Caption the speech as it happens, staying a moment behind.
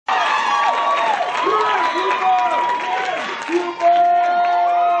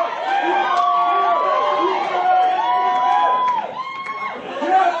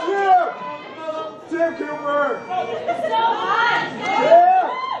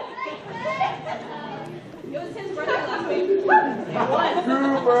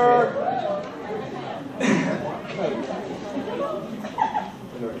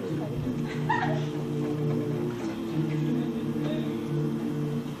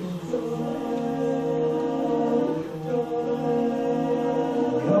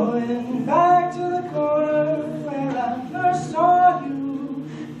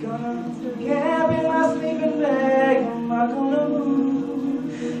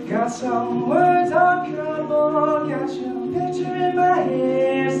Got some words on cardboard, got your picture in my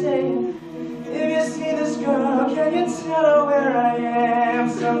head saying, if you see this girl, can you tell her where I am?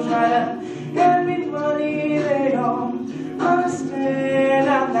 Some try to hand me money, they don't understand.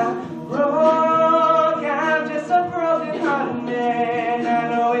 I'm not broke, I'm just a broken-hearted man. I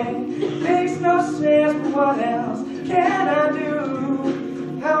know it makes no sense, but what else can I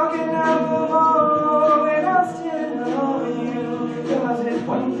do? How can I move on when I'm still loving you? Cause if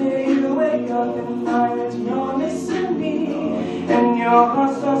one day you wake up and find that you're missing me, and your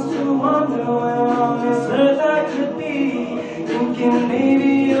heart starts to wonder where on this earth I could be, thinking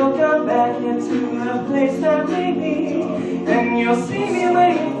maybe you'll come back here to the place that made me, and you'll see me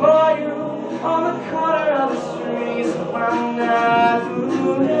waiting for you on the corner of the street. So I'm not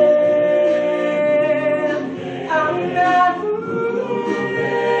moving, I'm not moving.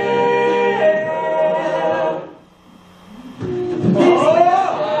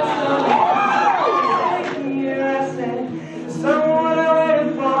 Someone I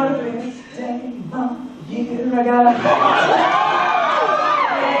waited for this day, year. I gotta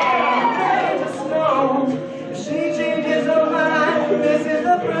just know if she changes her mind, this is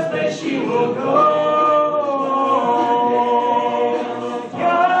the first place she will go.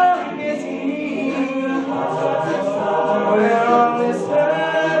 Young is me, where on this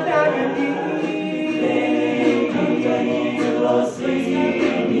earth I can be. You'll see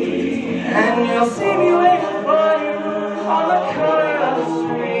me, and you'll see me waiting for you on the corner of the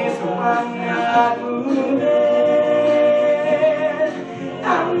street. So I'm not moving,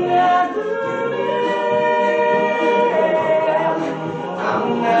 I'm not moving, I'm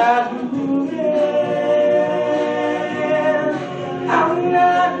not moving, I'm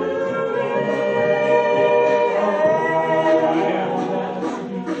not moving.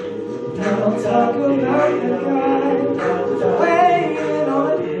 Don't talk about the guy waiting on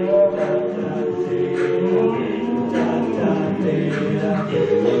the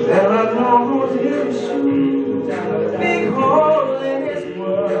there are no holes in his shoes, a big hole in his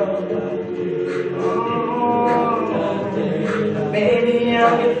world. Baby,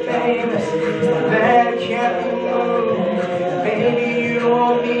 I'll get famous, that can't be moved. Baby, you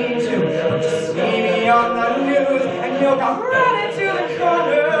don't need to, just see me on the news, and you'll come running to the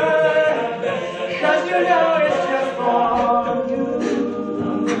corner, cause you know it's just for you.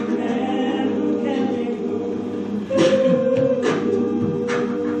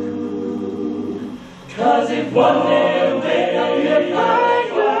 Cause if one day you wake up and find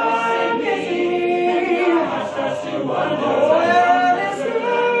you're missing, your heart starts to wonder where this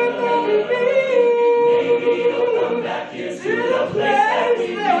earth can be. Maybe you'll come back here to the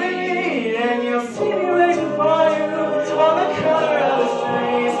place that we meet, and you'll see me waiting for you on the corner of the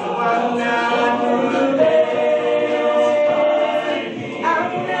street. So I'm not moving,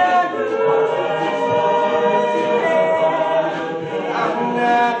 I'm not moving,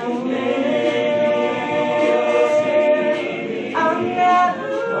 I'm not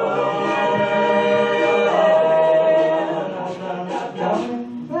moving.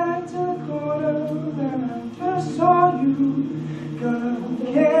 Saw you, girl,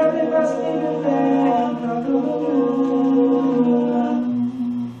 can't live my sleeping there.